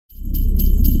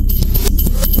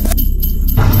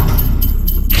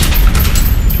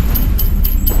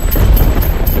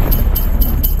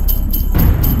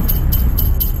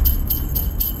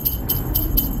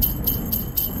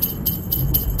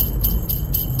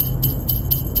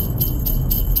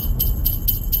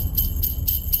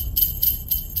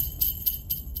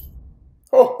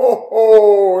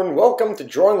welcome to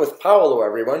Drawing with Paolo,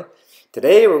 everyone.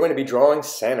 Today we're going to be drawing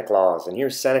Santa Claus, and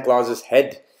here's Santa Claus's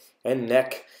head and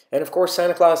neck. And of course,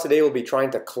 Santa Claus today will be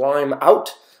trying to climb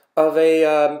out of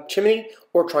a chimney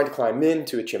or trying to climb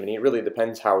into a chimney. It really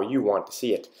depends how you want to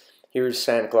see it. Here's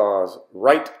Santa Claus'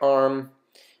 right arm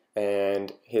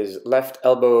and his left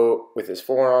elbow with his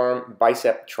forearm,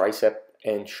 bicep, tricep,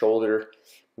 and shoulder.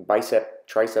 Bicep,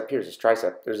 tricep, here's his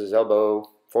tricep, there's his elbow,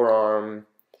 forearm,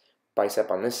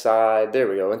 bicep on this side, there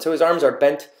we go. And so his arms are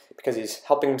bent because he's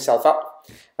helping himself up,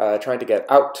 trying to get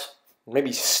out,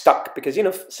 maybe stuck, because you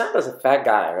know, Santa's a fat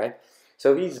guy, right?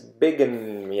 So he's big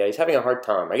and yeah, he's having a hard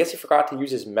time. I guess he forgot to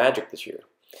use his magic this year.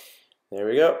 There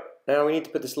we go. Now we need to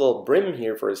put this little brim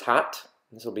here for his hat.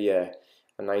 This will be a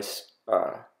nice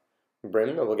brim,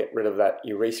 and we'll get rid of that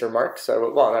eraser marks,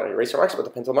 well, not eraser marks, but the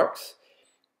pencil marks.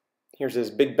 Here's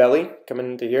his big belly coming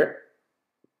into here,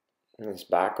 and his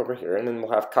back over here, and then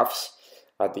we'll have cuffs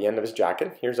at the end of his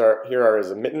jacket. Here are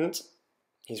his mittens.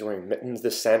 He's wearing mittens,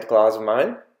 this Santa Claus of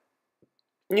mine.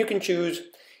 And you can choose,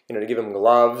 you know, to give him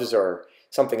gloves or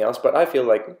something else, but I feel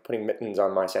like putting mittens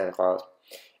on my Santa Claus.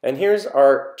 And here's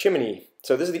our chimney.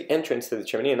 So this is the entrance to the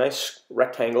chimney, a nice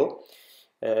rectangle.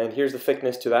 And here's the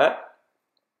thickness to that.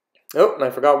 Oh, and I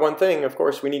forgot one thing. Of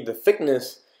course, we need the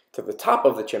thickness to the top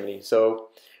of the chimney. So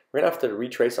we're going to have to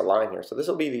retrace a line here. So this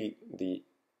will be the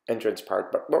entrance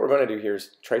part, but what we're going to do here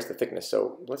is trace the thickness.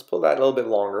 So let's pull that a little bit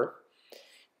longer.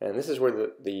 And this is where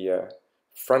the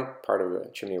front part of the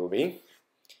chimney will be.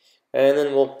 And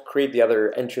then we'll create the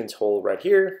other entrance hole right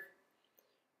here,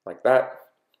 like that.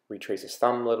 Retrace his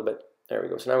thumb a little bit. There we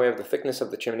go. So now we have the thickness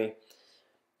of the chimney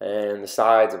and the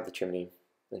sides of the chimney.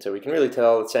 And so we can really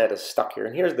tell that Santa's stuck here.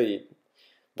 And here's the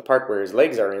part where his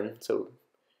legs are in. So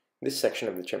this section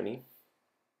of the chimney.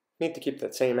 Need to keep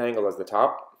that same angle as the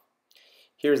top.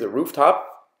 Here's the rooftop,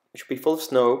 which will be full of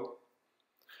snow.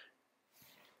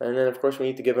 And then, of course, we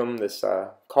need to give him this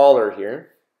collar here.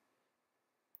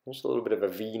 Just a little bit of a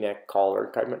V-neck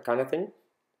collar kind of thing.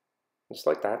 Just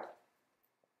like that.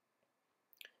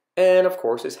 And, of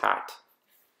course, his hat.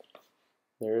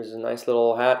 There's a nice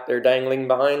little hat there dangling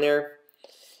behind there.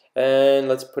 And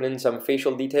let's put in some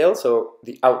facial detail. So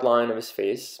the outline of his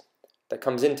face that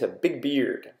comes into big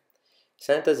beard.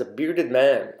 Santa's a bearded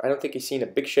man. I don't think he's seen a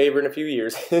big shaver in a few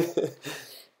years.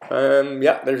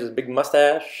 Yeah, there's his big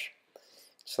mustache.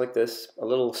 Just like this. A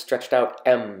little stretched out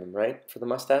M, right? For the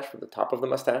mustache, for the top of the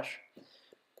mustache.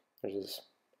 There's his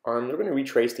arms. We're going to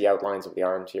retrace the outlines of the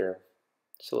arms here.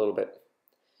 Just a little bit.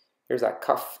 Here's that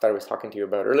cuff that I was talking to you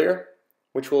about earlier,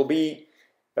 which will be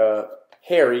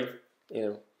hairy, you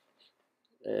know.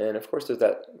 And of course there's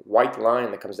that white line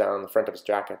that comes down the front of his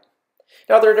jacket.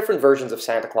 Now there are different versions of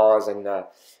Santa Claus, and I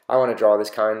want to draw this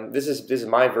kind. This is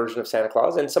my version of Santa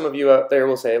Claus, and some of you out there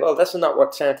will say, well, that's not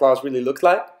what Santa Claus really looks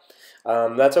like.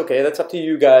 That's okay. That's up to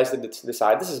you guys to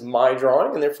decide. This is my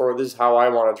drawing, and therefore this is how I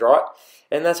want to draw it,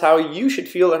 and that's how you should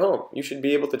feel at home. You should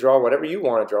be able to draw whatever you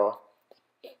want to draw,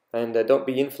 and don't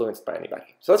be influenced by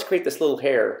anybody. So let's create this little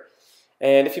hair.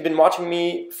 And if you've been watching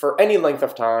me for any length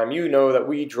of time, you know that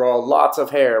we draw lots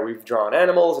of hair. We've drawn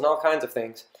animals and all kinds of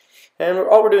things. And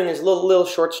all we're doing is little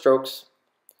short strokes.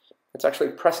 It's actually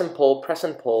press and pull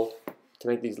to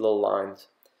make these little lines,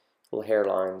 little hair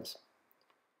lines.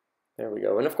 There we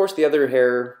go. And of course the other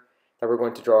hair that we're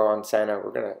going to draw on Santa,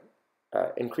 we're going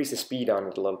to increase the speed on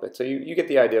it a little bit. So you get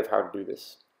the idea of how to do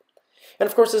this. And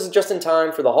of course this is just in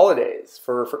time for the holidays,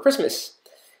 for Christmas.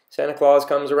 Santa Claus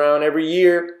comes around every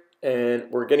year, and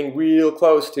we're getting real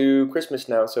close to Christmas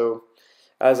now. So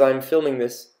as I'm filming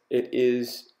this, it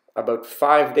is about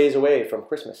 5 days away from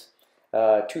Christmas,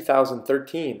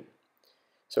 2013.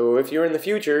 So if you're in the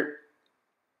future,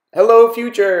 hello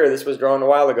future, this was drawn a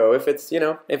while ago. If it's, you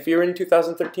know, if you're in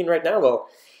 2013 right now, well,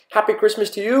 happy Christmas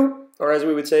to you, or as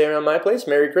we would say around my place,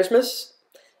 Merry Christmas.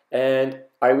 And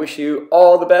I wish you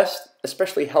all the best,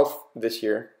 especially health this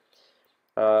year.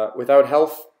 Without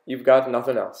health, you've got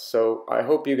nothing else. So I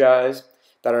hope you guys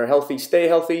that are healthy stay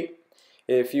healthy.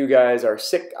 If you guys are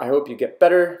sick, I hope you get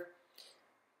better.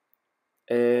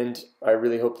 And I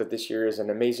really hope that this year is an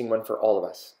amazing one for all of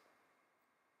us.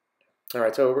 All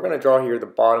right, so we're going to draw here the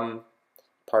bottom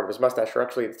part of his mustache, or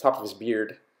actually the top of his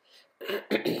beard.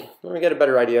 Let me get a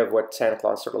better idea of what Santa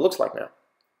Claus sort of looks like now.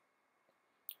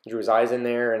 Drew his eyes in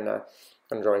there, and I'm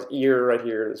going to draw his ear right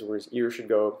here. This is where his ear should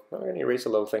go. I'm going to erase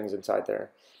the little things inside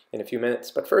there in a few minutes.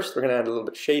 But first, we're going to add a little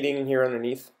bit of shading here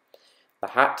underneath the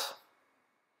hat.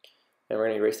 And we're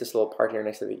going to erase this little part here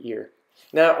next to the ear.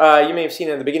 Now, you may have seen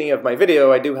in the beginning of my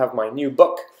video, I do have my new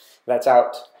book that's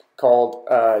out. called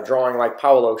Drawing Like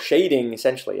Paolo, Shading,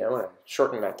 essentially. I'm going to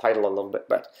shorten that title a little bit,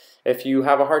 but if you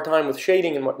have a hard time with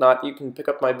shading and whatnot, you can pick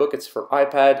up my book. It's for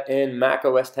iPad and Mac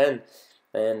OS X,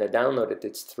 and download it.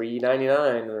 It's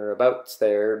 $3.99 or about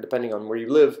there, depending on where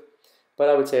you live. But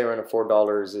I would say around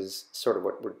 $4 is sort of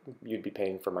what you'd be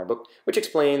paying for my book, which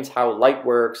explains how light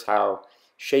works, how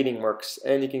shading works,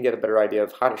 and you can get a better idea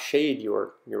of how to shade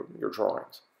your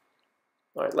drawings.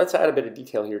 All right, let's add a bit of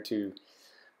detail here to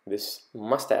this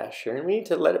mustache here, and we need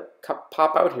to let it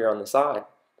pop out here on the side.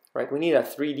 Right, we need a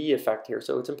 3D effect here,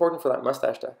 so it's important for that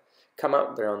mustache to come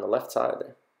out there on the left side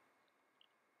there.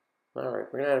 All right,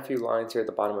 we're going to add a few lines here at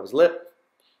the bottom of his lip,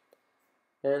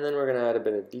 and then we're going to add a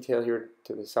bit of detail here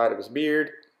to the side of his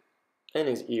beard, and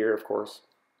his ear, of course.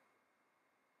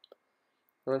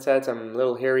 And let's add some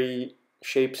little hairy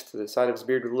shapes to the side of his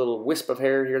beard with a little wisp of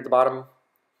hair here at the bottom.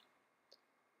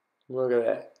 Look at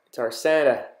that, it's our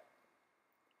Santa.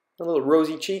 A little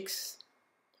rosy cheeks,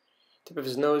 tip of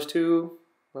his nose too.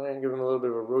 Right, give him a little bit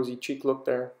of a rosy cheek look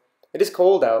there. It is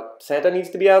cold out. Santa needs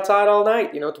to be outside all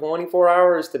night, 24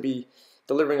 hours to be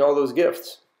delivering all those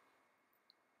gifts.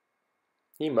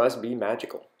 He must be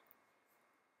magical.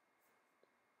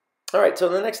 All right, so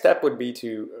the next step would be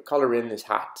to color in this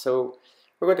hat. So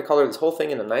we're going to color this whole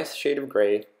thing in a nice shade of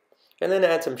gray, and then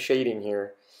add some shading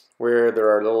here where there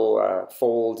are little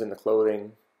folds in the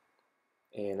clothing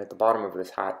and at the bottom of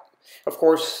this hat. Of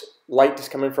course, light is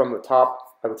coming from the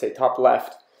top, I would say top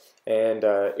left, and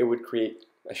it would create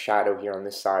a shadow here on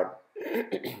this side.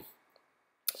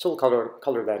 So we'll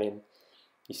color that in,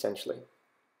 essentially.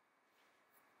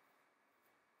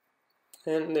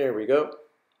 And there we go.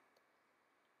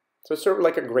 So it's sort of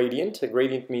like a gradient. A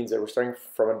gradient means that we're starting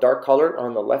from a dark color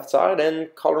on the left side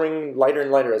and coloring lighter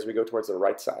and lighter as we go towards the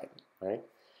right side, right?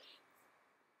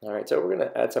 All right, so we're going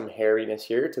to add some hairiness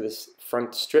here to this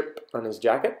front strip on his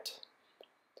jacket.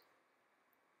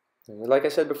 And like I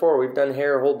said before, we've done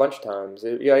hair a whole bunch of times.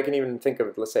 Yeah, I can even think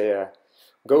of, let's say, a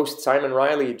Ghost Simon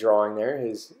Riley drawing there.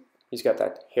 He's got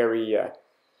that hairy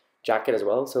jacket as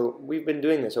well. So we've been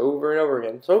doing this over and over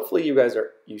again. So hopefully you guys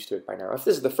are used to it by now. If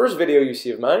this is the first video you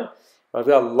see of mine, I've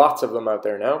got lots of them out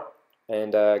there now.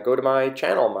 And go to my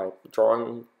channel, my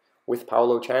Drawing with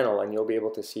Paolo channel, and you'll be able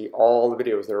to see all the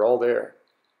videos. They're all there.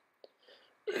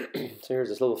 So here's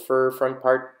this little fur front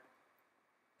part.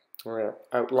 We're going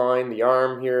to outline the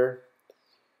arm here.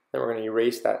 Then we're going to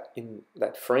erase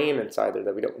that frame inside there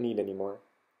that we don't need anymore.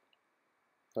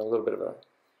 A little bit of a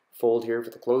fold here for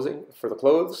the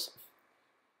clothes.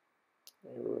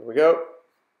 There we go.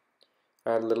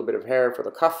 Add a little bit of hair for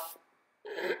the cuff.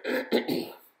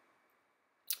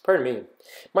 Pardon me.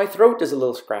 My throat is a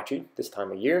little scratchy this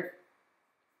time of year.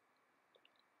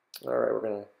 All right, we're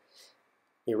going to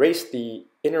erase the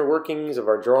inner workings of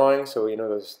our drawing, so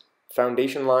those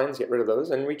foundation lines, get rid of those,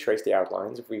 and retrace the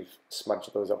outlines if we've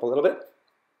smudged those up a little bit.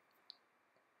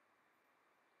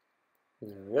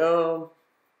 There we go.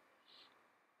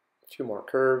 A few more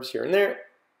curves here and there.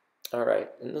 All right,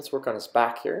 and let's work on his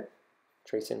back here.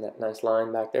 Trace in that nice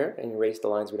line back there and erase the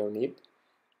lines we don't need.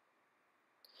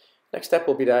 Next step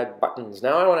will be to add buttons.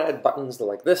 Now I want to add buttons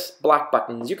like this, black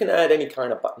buttons. You can add any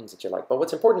kind of buttons that you like, but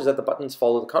what's important is that the buttons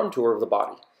follow the contour of the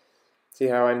body. See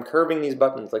how I'm curving these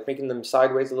buttons, like making them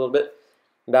sideways a little bit?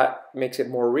 That makes it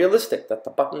more realistic, that the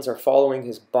buttons are following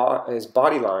his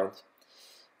body lines.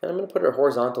 And I'm going to put a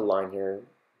horizontal line here.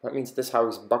 That means this is how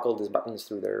he's buckled his buttons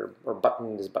through there, or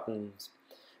buttoned his buttons.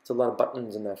 It's a lot of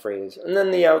buttons in that phrase. And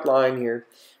then the outline here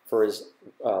for his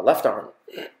left arm.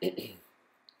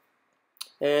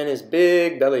 And his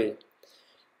big belly.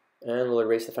 And we'll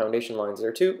erase the foundation lines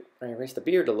there too. I erased the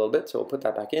beard a little bit, so we'll put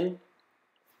that back in.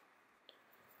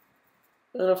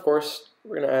 And of course,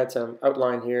 we're going to add some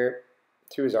outline here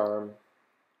to his arm.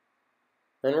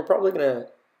 And we're probably going to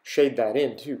shade that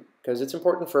in too, because it's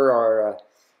important for our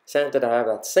Santa to have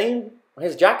that same,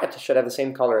 his jacket should have the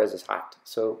same color as his hat.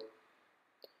 So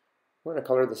we're going to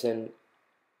color this in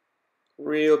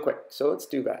real quick. So let's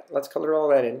do that. Let's color all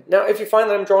that in. Now, if you find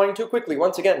that I'm drawing too quickly,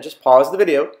 once again, just pause the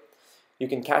video. You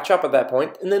can catch up at that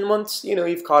point, and then once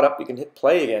you've caught up, you can hit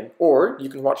play again, or you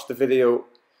can watch the video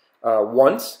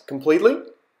once completely,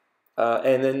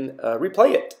 and then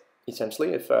replay it,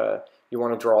 essentially, if you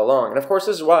want to draw along. And of course,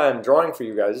 this is why I'm drawing for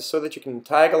you guys, so that you can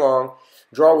tag along,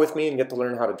 draw with me, and get to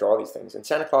learn how to draw these things. And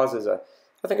Santa Claus is, I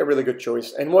think, a really good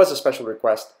choice, and was a special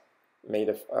request made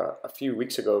a few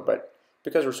weeks ago, but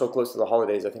because we're so close to the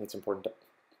holidays, I think it's important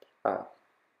to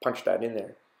punch that in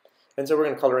there. And so we're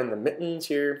going to color in the mittens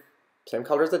here, same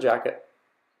color as the jacket,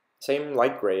 same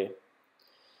light gray.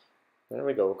 There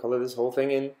we go, color this whole thing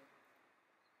in.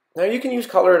 Now you can use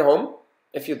color at home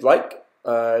if you'd like.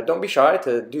 don't be shy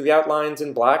to do the outlines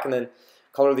in black and then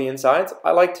color the insides.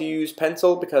 I like to use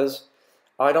pencil because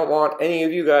I don't want any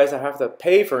of you guys to have to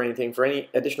pay for anything for any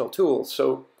additional tools.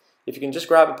 So if you can just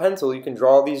grab a pencil, you can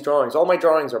draw these drawings. All my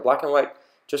drawings are black and white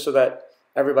just so that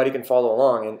everybody can follow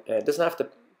along, and it doesn't have to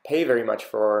pay very much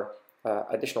for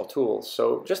additional tools.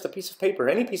 So just a piece of paper,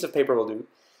 any piece of paper will do,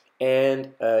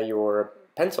 and your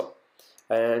pencil.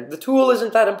 And the tool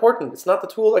isn't that important. It's not the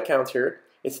tool that counts here.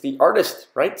 It's the artist,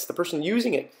 right? It's the person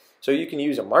using it. So you can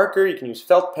use a marker, you can use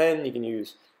felt pen, you can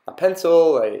use a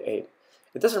pencil, it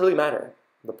doesn't really matter.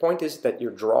 The point is that you're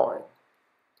drawing.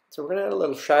 So we're going to add a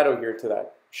little shadow here to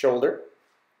that shoulder.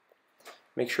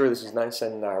 Make sure this is nice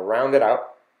and rounded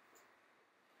out.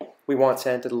 We want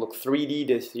Santa to look 3D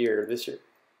this year.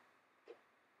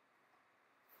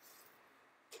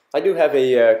 I do have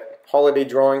a holiday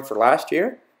drawing for last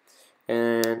year,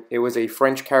 and it was a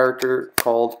French character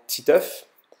called Titeuf.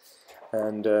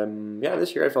 And yeah,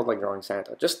 this year I felt like drawing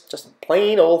Santa. Just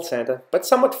plain old Santa, but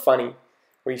somewhat funny,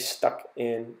 where he's stuck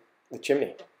in the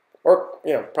chimney. Or,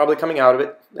 you know, probably coming out of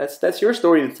it. That's your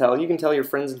story to tell. You can tell your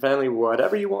friends and family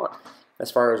whatever you want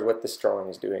as far as what this drawing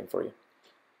is doing for you.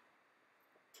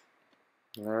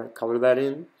 Alright, color that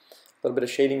in. A little bit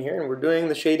of shading here, and we're doing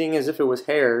the shading as if it was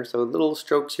hair, so little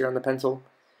strokes here on the pencil.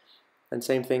 And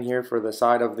same thing here for the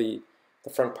side of the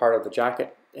front part of the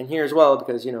jacket. And here as well,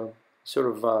 because, you know, sort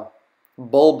of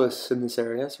bulbous in this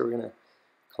area, so we're going to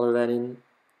color that in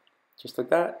just like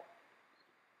that.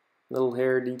 Little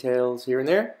hair details here and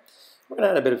there. We're going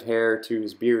to add a bit of hair to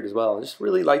his beard as well. Just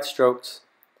really light strokes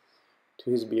to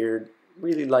his beard.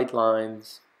 Really light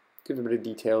lines. Give a bit of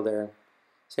detail there.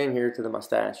 Same here to the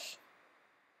mustache.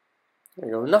 There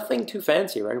you go. Nothing too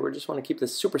fancy, right? We just want to keep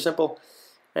this super simple.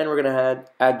 And we're going to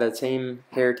add that same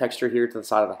hair texture here to the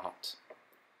side of the hat.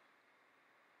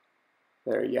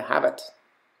 There you have it.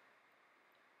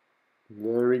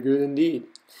 Very good indeed.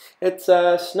 It's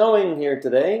snowing here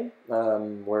today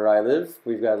where I live.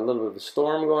 We've got a little bit of a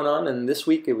storm going on, and this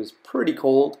week it was pretty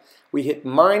cold. We hit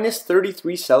minus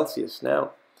 33 Celsius.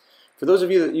 Now, for those of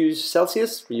you that use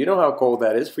Celsius, you know how cold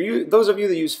that is. For you, those of you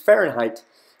that use Fahrenheit,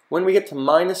 when we get to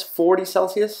minus 40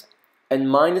 Celsius and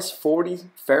minus 40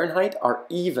 Fahrenheit are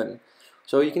even.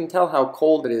 So you can tell how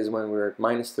cold it is when we're at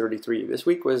minus 33. This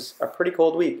week was a pretty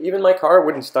cold week. Even my car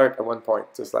wouldn't start at one point.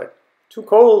 It's just like, too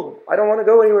cold, I don't want to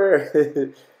go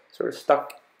anywhere. Sort of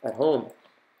stuck at home.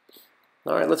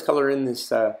 Alright, let's color in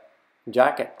this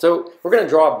jacket. So we're going to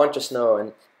draw a bunch of snow,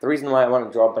 and the reason why I want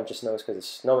to draw a bunch of snow is because it's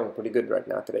snowing pretty good right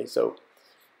now today. So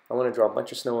I want to draw a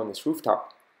bunch of snow on this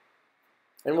rooftop.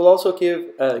 And we'll also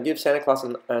give Santa Claus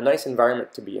a nice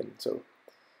environment to be in. So,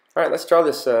 alright, let's draw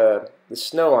this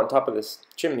snow on top of this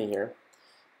chimney here.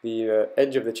 The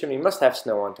edge of the chimney must have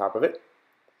snow on top of it.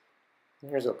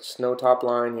 Here's a snow top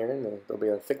line here, and there'll be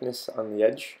a thickness on the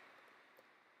edge.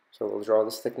 So we'll draw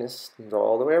this thickness and draw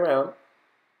all the way around,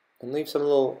 and leave some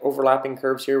little overlapping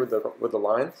curves here with the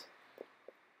lines,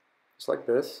 just like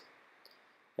this.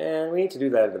 And we need to do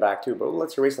that at the back too, but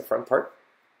let's erase the front part.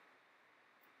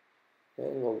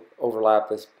 And we'll overlap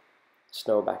this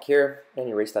snow back here, and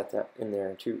erase that in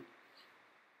there too.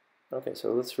 Okay,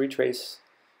 so let's retrace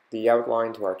the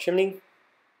outline to our chimney.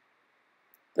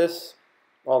 This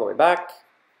all the way back,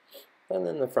 and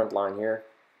then the front line here.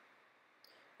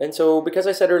 And so, because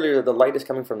I said earlier that the light is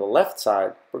coming from the left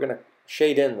side, we're going to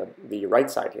shade in the right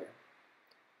side here.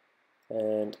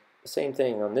 And the same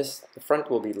thing on this, the front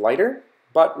will be lighter,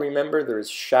 but remember there is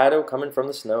shadow coming from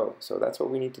the snow, so that's what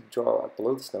we need to draw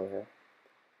below the snow here.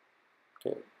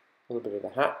 Okay, a little bit of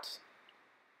the hat.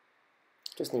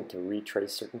 Just need to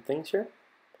retrace certain things here.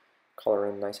 Color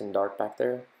in nice and dark back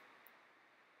there.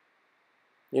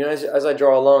 You know, as I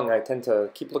draw along, I tend to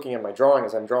keep looking at my drawing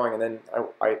as I'm drawing, and then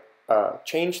I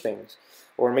change things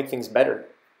or make things better.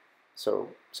 So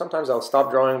sometimes I'll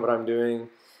stop drawing what I'm doing.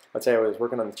 Let's say I was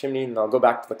working on the chimney, and I'll go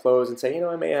back to the clothes and say, you know,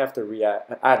 I may have to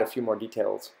add a few more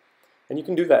details. And you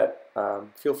can do that.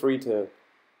 Feel free to,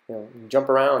 you know, jump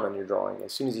around on your drawing.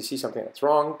 As soon as you see something that's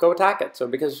wrong, go attack it. So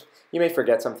because you may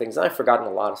forget some things, and I've forgotten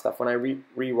a lot of stuff. When I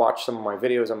re-watch some of my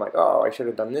videos, I'm like, oh, I should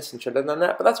have done this and should have done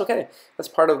that. But that's okay. That's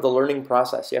part of the learning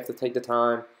process. You have to take the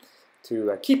time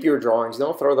to keep your drawings.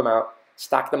 Don't throw them out.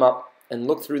 Stack them up and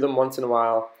look through them once in a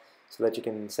while so that you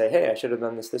can say, hey, I should have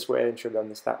done this way and should have done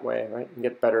this that way, right? And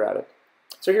get better at it.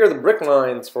 So here are the brick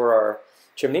lines for our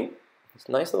chimney. It's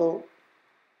nice little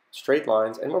straight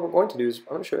lines. And what we're going to do is I'm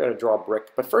going to show you how to draw a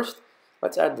brick. But first,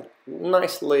 let's add the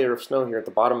nice layer of snow here at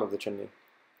the bottom of the chimney.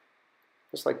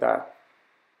 Just like that.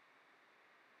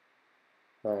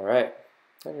 Alright.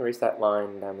 And erase that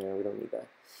line down there. We don't need that.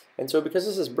 And so because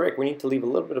this is brick, we need to leave a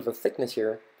little bit of a thickness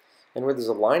here. And where there's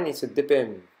a line, it needs to dip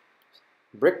in.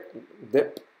 brick,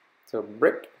 dip. So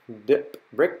brick, dip,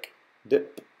 brick,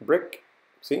 dip, brick.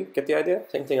 See, get the idea?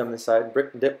 Same thing on this side,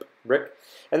 brick, dip, brick.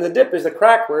 And the dip is the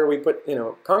crack where we put,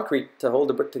 concrete to hold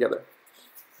the brick together.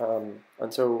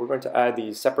 And so we're going to add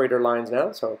these separator lines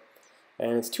now.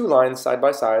 And it's 2 lines side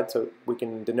by side, so we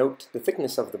can denote the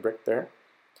thickness of the brick there.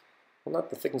 Well,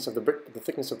 not the thickness of the brick, but the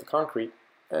thickness of the concrete.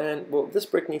 And, well, this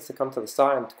brick needs to come to the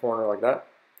side corner like that.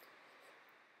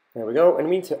 There we go. And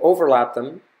we need to overlap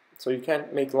them, so you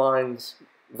can't make lines,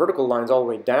 vertical lines all the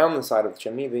way down the side of the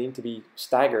chimney. They need to be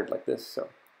staggered like this, so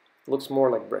it looks more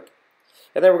like brick.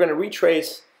 And then we're going to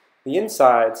retrace the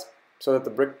insides so that the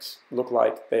bricks look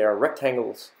like they are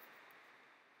rectangles,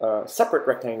 separate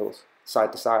rectangles,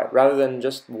 side to side, rather than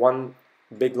just one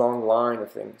big long line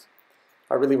of things.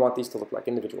 I really want these to look like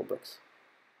individual bricks.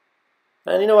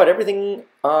 And you know what? Everything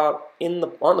on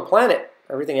the planet,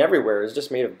 everything everywhere is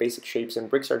just made of basic shapes, and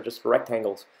bricks are just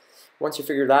rectangles. Once you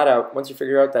figure that out, once you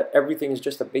figure out that everything is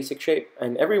just a basic shape,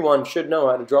 and everyone should know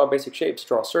how to draw basic shapes,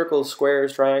 draw circles,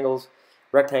 squares, triangles,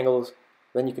 rectangles,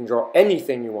 then you can draw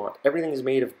anything you want. Everything is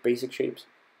made of basic shapes.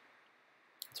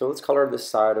 So let's color this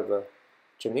side of the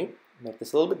chimney. Make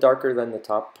this a little bit darker than the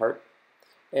top part,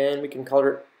 and we can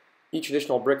color each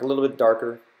additional brick a little bit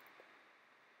darker,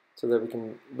 so that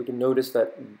we can notice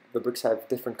that the bricks have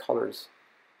different colors.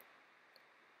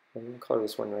 I'm going to color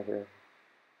this one right here.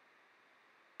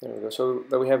 There we go. So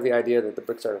that we have the idea that the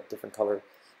bricks are a different color,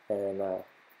 and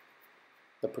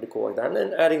they're pretty cool like that. And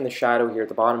then adding the shadow here at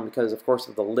the bottom because, of course,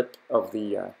 of the lip of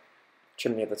the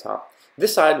chimney at the top.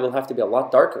 This side will have to be a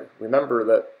lot darker. Remember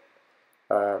that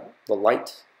the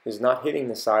light is not hitting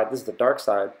this side. This is the dark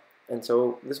side, and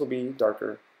so this will be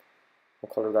darker.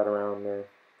 We'll color that around there.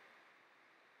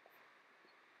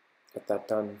 Get that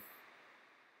done.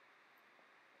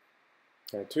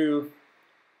 There too.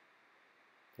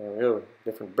 There we go.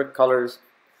 Different brick colors.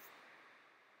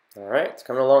 Alright, it's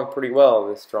coming along pretty well,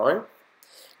 this drawing.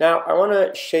 Now, I want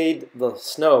to shade the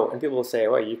snow, and people will say,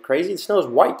 well, are you crazy? The snow is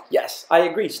white. Yes, I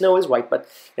agree, snow is white, but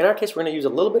in our case, we're going to use a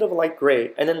little bit of a light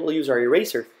gray, and then we'll use our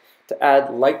eraser to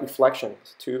add light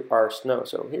reflections to our snow.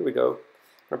 So here we go.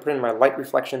 I'm going to put in my light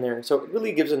reflection there. So it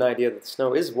really gives an idea that the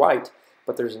snow is white,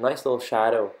 but there's a nice little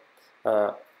shadow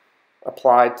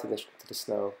applied to the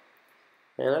snow.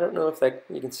 And I don't know if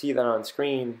you can see that on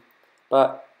screen,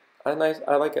 but I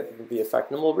like it, the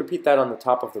effect. And we'll repeat that on the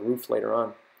top of the roof later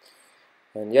on.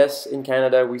 And yes, in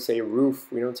Canada we say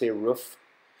roof, we don't say roof.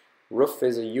 Roof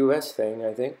is a US thing,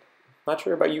 I think. Not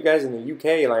sure about you guys in the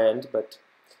UK land, but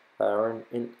or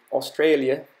in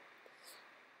Australia.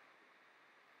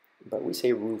 But we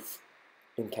say roof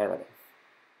in Canada.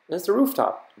 And it's the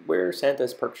rooftop where Santa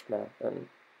is perched now. And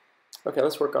okay,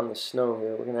 let's work on the snow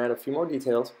here. We're going to add a few more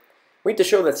details. We need to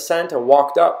show that Santa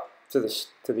walked up to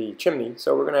the chimney,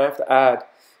 so we're going to have to add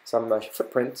some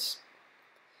footprints.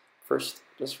 First,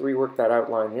 just rework that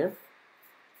outline here.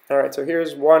 Alright, so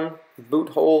here's one boot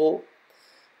hole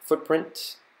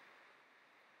footprint,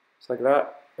 just like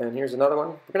that. And here's another one.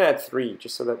 We're going to add 3,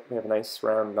 just so that we have a nice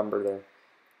round number there.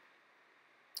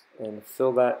 And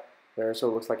fill that there so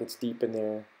it looks like it's deep in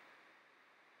there.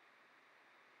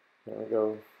 There we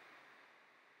go.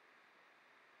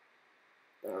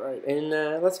 Alright, and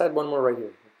let's add one more right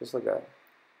here, just like that.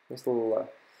 This little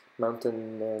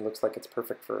mountain there looks like it's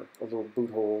perfect for a little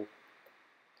boot hole.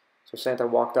 So Santa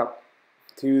walked up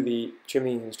to the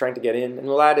chimney and was trying to get in, and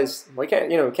we'll add his, well, we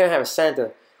can't have a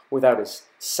Santa without his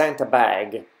Santa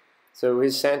bag. So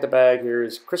his Santa bag here,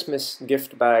 his Christmas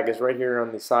gift bag, is right here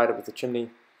on the side of the chimney,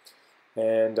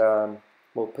 and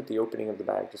we'll put the opening of the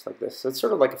bag just like this. So it's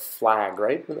sort of like a flag,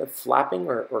 right? Flapping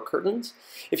or curtains.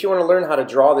 If you want to learn how to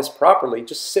draw this properly,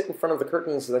 just sit in front of the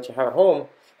curtains that you have at home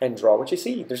and draw what you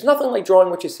see. There's nothing like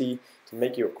drawing what you see to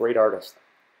make you a great artist.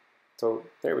 So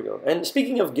there we go. And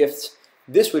speaking of gifts,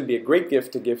 this would be a great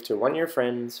gift to give to one of your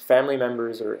friends, family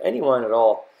members, or anyone at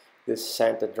all, this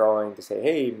Santa drawing to say,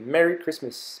 hey, Merry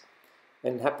Christmas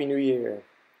and Happy New Year.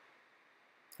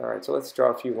 Alright, so let's draw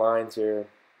a few lines here.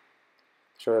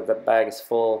 Show that the bag is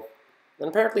full. And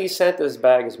apparently Santa's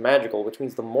bag is magical, which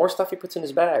means the more stuff he puts in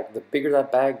his bag, the bigger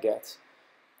that bag gets.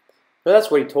 Now that's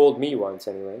what he told me once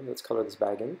anyway. Let's color this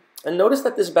bag in. And notice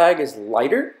that this bag is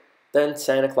lighter than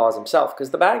Santa Claus himself,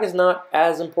 because the bag is not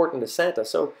as important as Santa.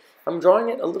 So I'm drawing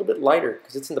it a little bit lighter,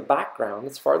 because it's in the background,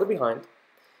 it's farther behind.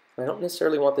 I don't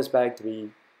necessarily want this bag to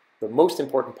be the most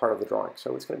important part of the drawing,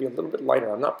 so it's going to be a little bit lighter.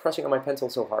 I'm not pressing on my pencil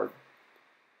so hard.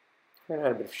 I'm going to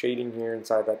add a bit of shading here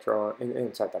inside that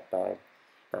inside that bag,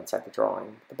 not inside the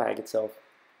drawing, the bag itself.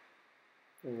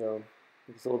 There you go.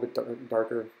 It's a little bit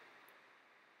darker.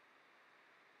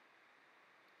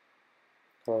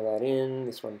 Color that in.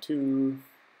 This one too.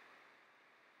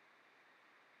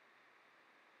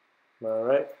 All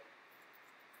right.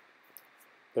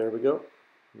 There we go.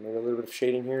 Maybe a little bit of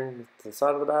shading here to the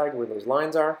side of the bag where those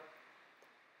lines are.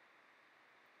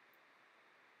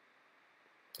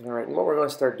 All right, and what we're going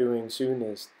to start doing soon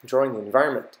is drawing the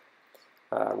environment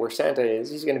where Santa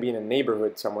is. He's going to be in a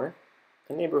neighborhood somewhere.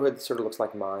 A neighborhood sort of looks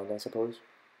like mine, I suppose.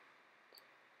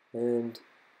 And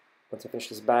once I finish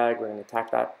this bag, we're going to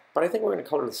attack that. But I think we're going to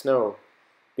color the snow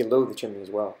below the chimney as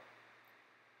well.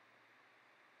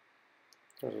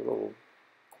 There's a little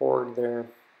cord there,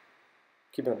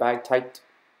 keeping the bag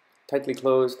tightly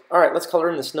closed. All right, let's color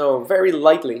in the snow very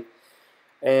lightly.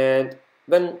 And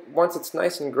then once it's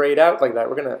nice and grayed out like that,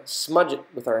 we're going to smudge it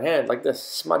with our hand like this.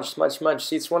 Smudge, smudge, smudge.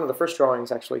 See, it's one of the first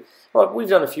drawings, actually. Well, we've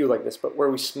done a few like this, but where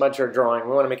we smudge our drawing,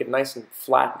 we want to make it nice and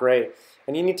flat gray.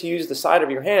 And you need to use the side of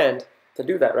your hand to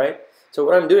do that, right? So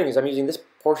what I'm doing is I'm using this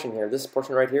portion here, this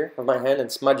portion right here of my hand,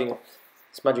 and smudging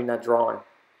that drawing,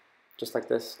 just like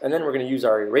this. And then we're going to use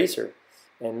our eraser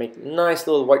and make nice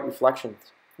little white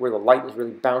reflections where the light is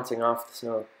really bouncing off the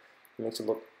snow. It makes it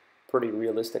look pretty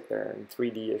realistic there and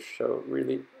 3D-ish. So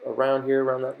really around here,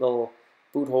 around that little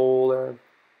boot hole there,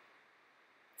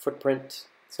 footprint.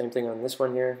 Same thing on this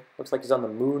one here. Looks like he's on the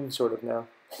moon sort of now.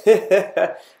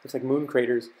 Looks like moon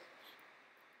craters.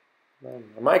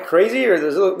 Am I crazy, or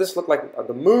does this look like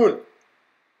the moon?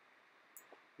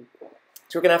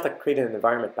 So we're going to have to create an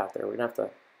environment back there. We're going to have to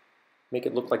make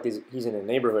it look like he's in a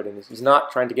neighborhood and he's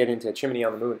not trying to get into a chimney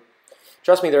on the moon.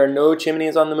 Trust me, there are no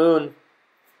chimneys on the moon.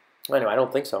 Anyway, I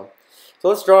don't think so. So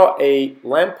let's draw a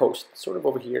lamppost sort of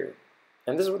over here.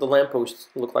 And this is what the lampposts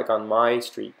look like on my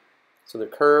street. So they're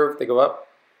curved, they go up,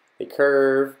 they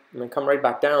curve, and then come right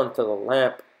back down to the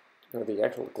lamp, or the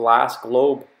actual glass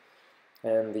globe.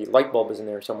 And the light bulb is in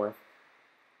there somewhere.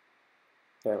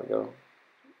 There we go.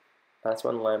 That's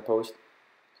one lamppost.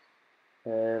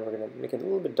 And we're going to make it a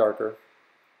little bit darker.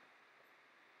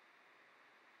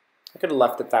 I could have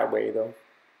left it that way though.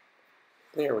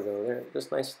 There we go. There,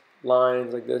 just nice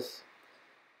lines like this,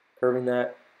 curving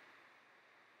that.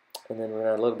 And then we're going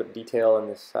to add a little bit of detail in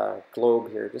this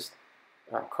globe here, just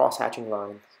cross-hatching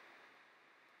lines.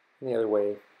 And the other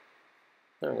way.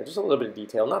 There we go. Just a little bit of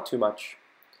detail, not too much.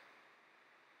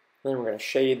 Then we're going to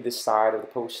shade this side of the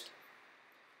post.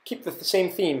 Keep the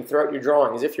same theme throughout your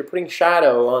drawing. As if you're putting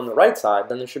shadow on the right side,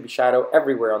 then there should be shadow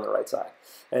everywhere on the right side.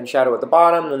 And shadow at the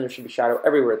bottom, then there should be shadow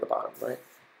everywhere at the bottom, right?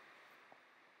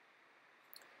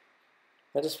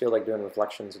 I just feel like doing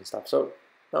reflections and stuff. So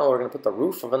now we're going to put the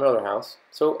roof of another house.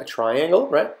 So a triangle,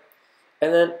 right?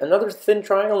 And then another thin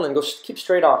triangle, and then keep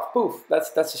straight off. Poof!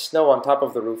 That's the snow on top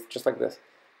of the roof, just like this.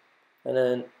 And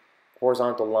then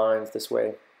horizontal lines this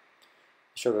way.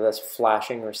 Show that that's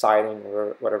flashing or siding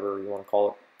or whatever you want to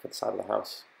call it for the side of the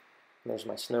house. And there's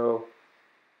my snow.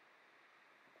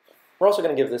 We're also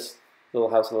going to give this little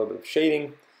house a little bit of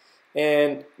shading,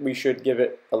 and we should give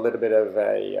it a little bit of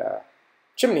a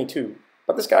chimney too.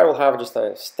 But this guy will have just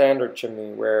a standard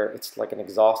chimney where it's like an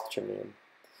exhaust chimney.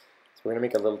 So we're going to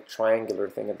make a little triangular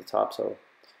thing at the top. So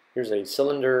here's a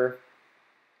cylinder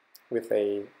with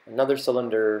another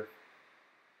cylinder,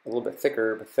 a little bit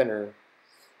thicker but thinner.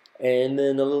 And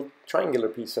then a little triangular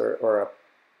piece like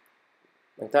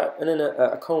that, and then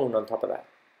a cone on top of that.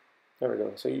 There we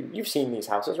go. So you've seen these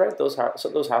houses, right? Those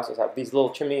houses have these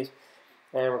little chimneys,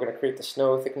 and we're going to create the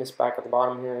snow thickness back at the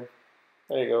bottom here.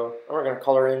 There you go. And we're going to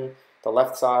color in the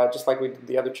left side, just like we did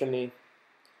the other chimney.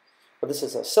 But this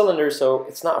is a cylinder, so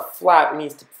it's not flat. It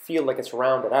needs to feel like it's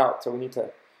rounded out, so we need to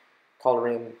color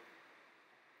in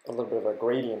a little bit of a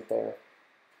gradient there.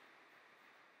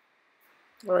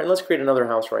 All right, let's create another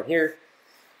house right here.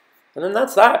 And then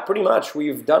that's that, pretty much.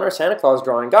 We've done our Santa Claus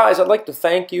drawing. Guys, I'd like to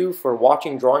thank you for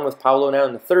watching Drawing with Paolo now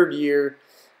in the 3rd year.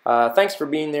 Thanks for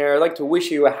being there. I'd like to wish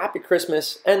you a happy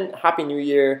Christmas and Happy New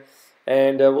Year.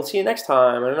 And we'll see you next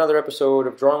time on another episode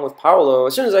of Drawing with Paolo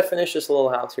as soon as I finish this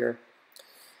little house here.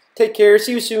 Take care.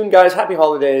 See you soon, guys. Happy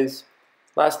holidays.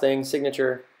 Last thing,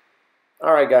 signature.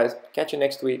 All right, guys. Catch you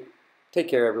next week. Take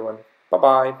care, everyone.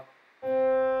 Bye-bye.